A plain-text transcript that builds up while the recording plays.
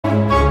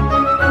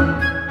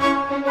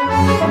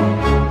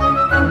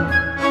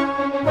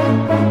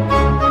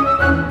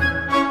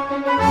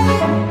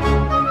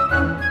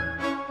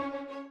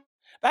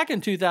back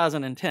in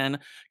 2010,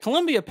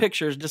 Columbia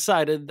Pictures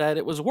decided that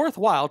it was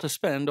worthwhile to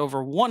spend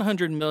over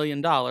 $100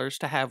 million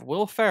to have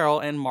Will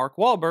Ferrell and Mark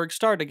Wahlberg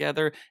star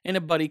together in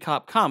a buddy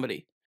cop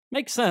comedy.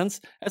 Makes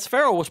sense, as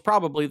Ferrell was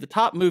probably the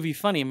top movie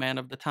funny man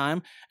of the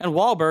time, and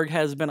Wahlberg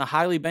has been a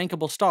highly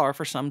bankable star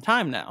for some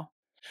time now.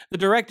 The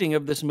directing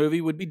of this movie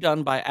would be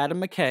done by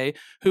Adam McKay,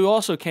 who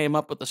also came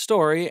up with the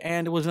story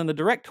and was in the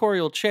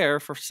directorial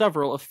chair for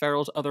several of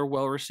Ferrell's other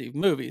well-received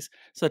movies,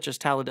 such as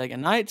Talladega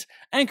Nights,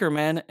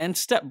 Anchorman, and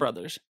Step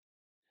Brothers.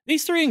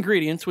 These three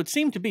ingredients would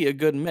seem to be a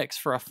good mix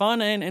for a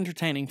fun and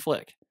entertaining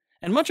flick.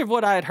 And much of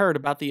what I had heard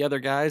about the other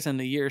guys in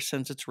the years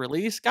since its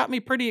release got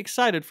me pretty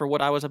excited for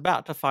what I was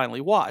about to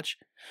finally watch.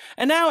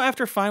 And now,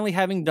 after finally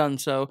having done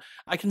so,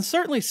 I can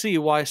certainly see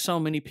why so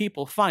many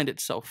people find it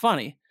so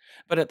funny.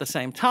 But at the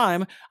same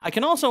time, I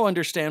can also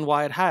understand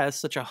why it has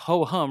such a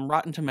ho-hum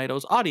Rotten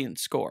Tomatoes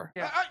audience score.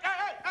 Hey,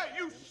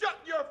 you shut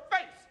your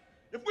face!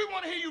 If we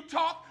want to hear you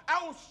talk,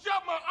 I will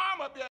shove my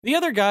arm up there. The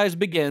Other Guys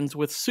begins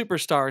with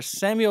superstars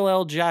Samuel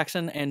L.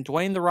 Jackson and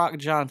Dwayne "The Rock"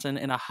 Johnson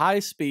in a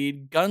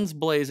high-speed,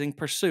 guns-blazing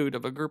pursuit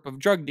of a group of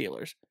drug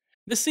dealers.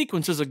 This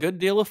sequence is a good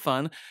deal of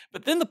fun,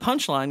 but then the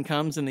punchline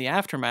comes in the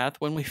aftermath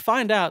when we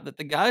find out that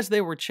the guys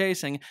they were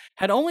chasing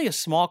had only a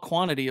small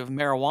quantity of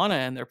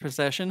marijuana in their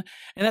possession,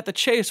 and that the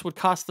chase would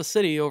cost the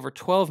city over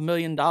 $12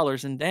 million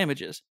in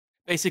damages,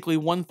 basically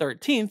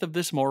 1/13 of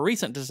this more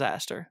recent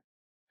disaster.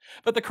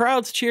 But the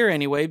crowds cheer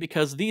anyway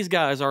because these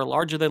guys are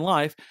larger than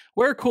life,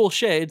 wear cool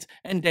shades,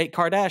 and date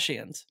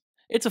Kardashians.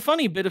 It's a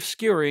funny bit of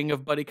skewering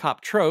of buddy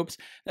cop tropes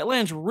that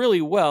lands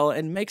really well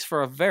and makes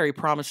for a very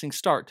promising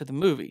start to the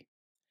movie.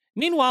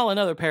 Meanwhile,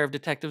 another pair of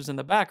detectives in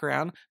the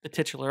background, the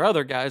titular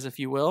other guys if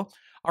you will,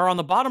 are on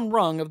the bottom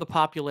rung of the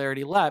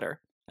popularity ladder,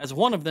 as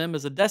one of them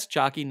is a desk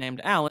jockey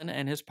named Alan,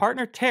 and his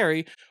partner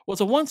Terry was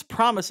a once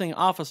promising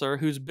officer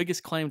whose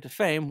biggest claim to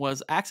fame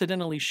was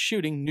accidentally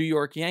shooting New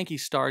York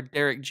Yankees star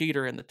Derek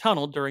Jeter in the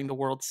tunnel during the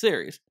World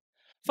Series.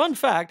 Fun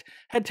fact,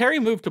 had Terry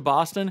moved to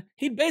Boston,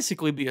 he'd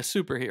basically be a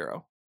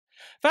superhero.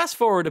 Fast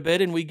forward a bit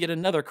and we get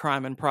another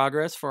crime in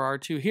progress for our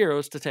two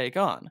heroes to take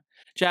on.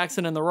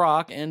 Jackson and The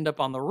Rock end up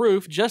on the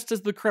roof just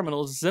as the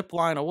criminals zip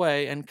line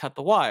away and cut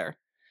the wire.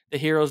 The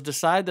heroes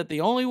decide that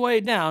the only way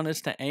down is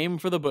to aim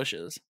for the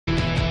bushes. There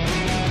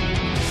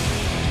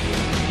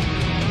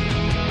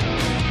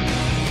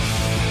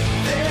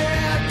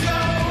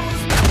goes.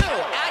 No,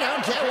 I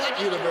don't care what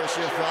universe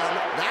you're from.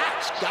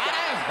 That's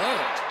gotta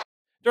hurt.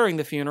 During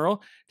the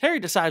funeral, Terry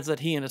decides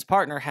that he and his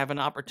partner have an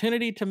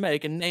opportunity to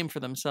make a name for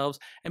themselves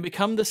and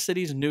become the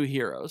city's new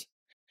heroes.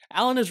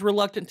 Alan is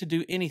reluctant to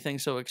do anything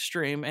so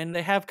extreme, and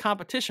they have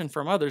competition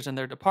from others in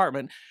their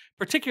department,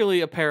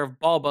 particularly a pair of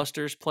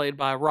ballbusters played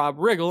by Rob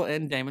Riggle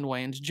and Damon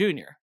Wayans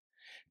Jr.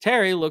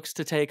 Terry looks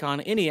to take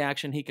on any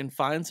action he can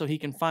find so he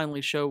can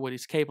finally show what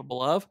he's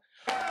capable of.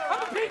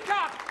 I'm a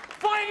peacock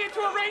flying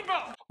into a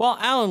rainbow! While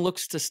Alan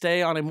looks to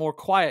stay on a more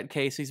quiet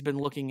case he's been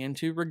looking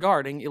into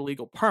regarding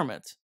illegal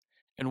permits.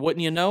 And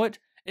wouldn't you know it,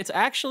 it's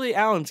actually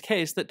Alan's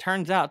case that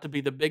turns out to be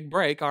the big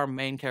break our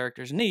main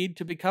characters need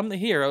to become the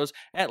heroes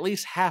at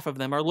least half of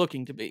them are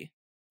looking to be.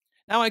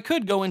 Now I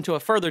could go into a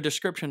further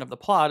description of the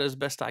plot as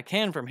best I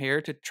can from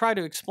here to try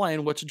to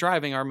explain what's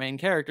driving our main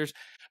characters,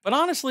 but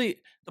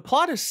honestly, the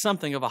plot is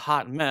something of a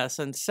hot mess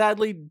and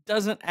sadly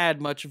doesn't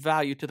add much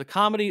value to the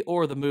comedy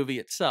or the movie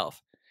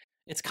itself.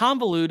 It's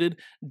convoluted,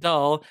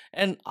 dull,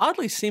 and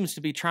oddly seems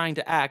to be trying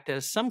to act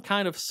as some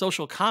kind of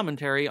social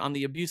commentary on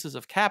the abuses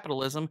of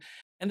capitalism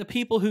and the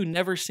people who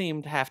never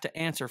seem to have to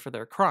answer for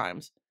their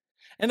crimes.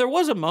 And there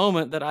was a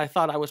moment that I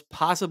thought I was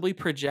possibly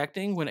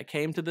projecting when it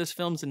came to this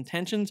film's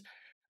intentions,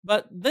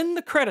 but then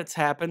the credits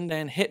happened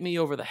and hit me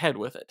over the head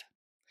with it.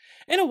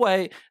 In a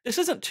way, this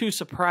isn't too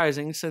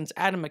surprising since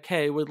Adam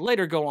McKay would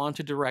later go on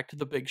to direct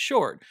The Big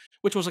Short,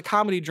 which was a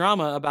comedy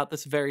drama about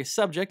this very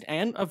subject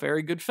and a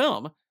very good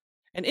film.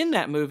 And in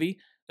that movie,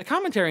 the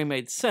commentary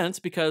made sense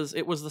because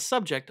it was the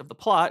subject of the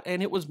plot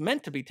and it was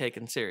meant to be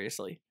taken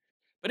seriously.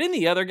 But in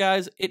The Other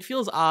Guys, it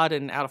feels odd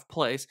and out of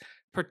place,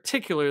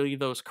 particularly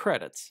those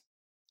credits.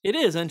 It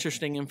is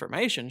interesting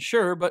information,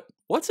 sure, but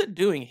what's it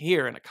doing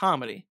here in a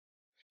comedy?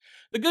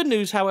 The good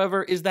news,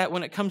 however, is that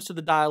when it comes to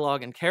the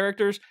dialogue and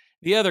characters,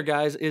 The Other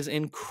Guys is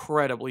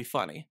incredibly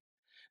funny.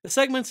 The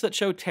segments that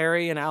show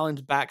Terry and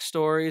Alan's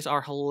backstories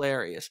are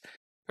hilarious,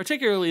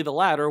 particularly the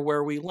latter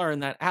where we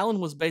learn that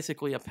Alan was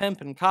basically a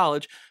pimp in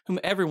college whom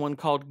everyone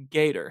called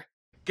Gator.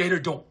 Gator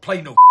don't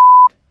play no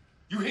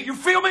You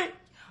feel me?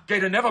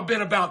 Gator never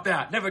been about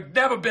that. Never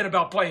been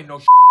about playing no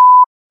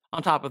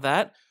On top of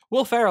that,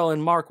 Will Ferrell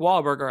and Mark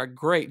Wahlberg are a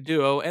great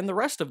duo, and the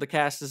rest of the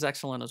cast is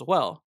excellent as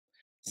well.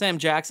 Sam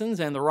Jackson's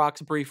and The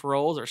Rock's brief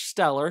roles are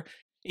stellar.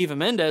 Eva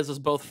Mendes is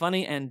both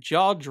funny and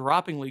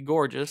jaw-droppingly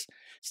gorgeous.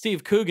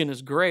 Steve Coogan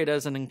is great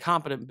as an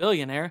incompetent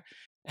billionaire.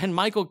 And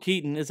Michael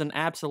Keaton is an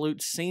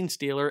absolute scene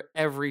stealer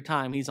every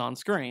time he's on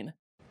screen.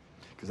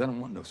 Because I don't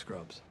want no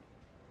scrubs.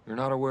 You're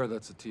not aware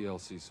that's a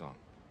TLC song.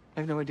 I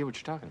have no idea what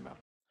you're talking about.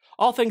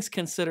 All things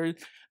considered,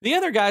 The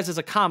Other Guys is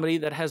a comedy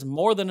that has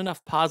more than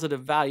enough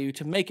positive value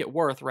to make it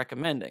worth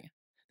recommending.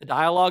 The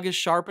dialogue is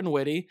sharp and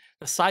witty,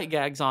 the sight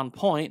gag's on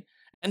point,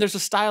 and there's a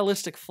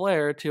stylistic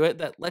flair to it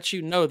that lets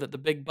you know that the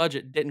big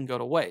budget didn't go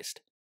to waste.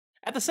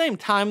 At the same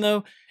time,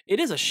 though, it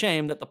is a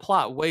shame that the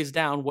plot weighs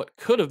down what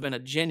could have been a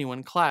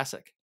genuine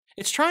classic.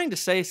 It's trying to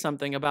say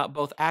something about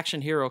both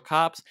action hero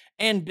cops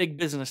and big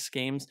business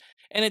schemes,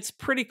 and it's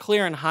pretty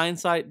clear in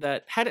hindsight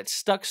that had it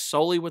stuck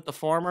solely with the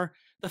former,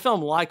 the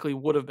film likely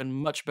would have been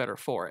much better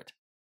for it.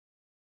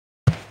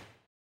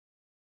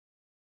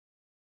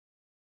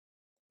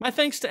 My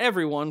thanks to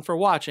everyone for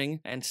watching,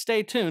 and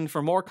stay tuned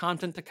for more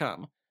content to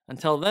come.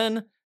 Until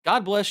then,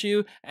 God bless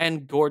you,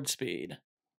 and Gourd speed.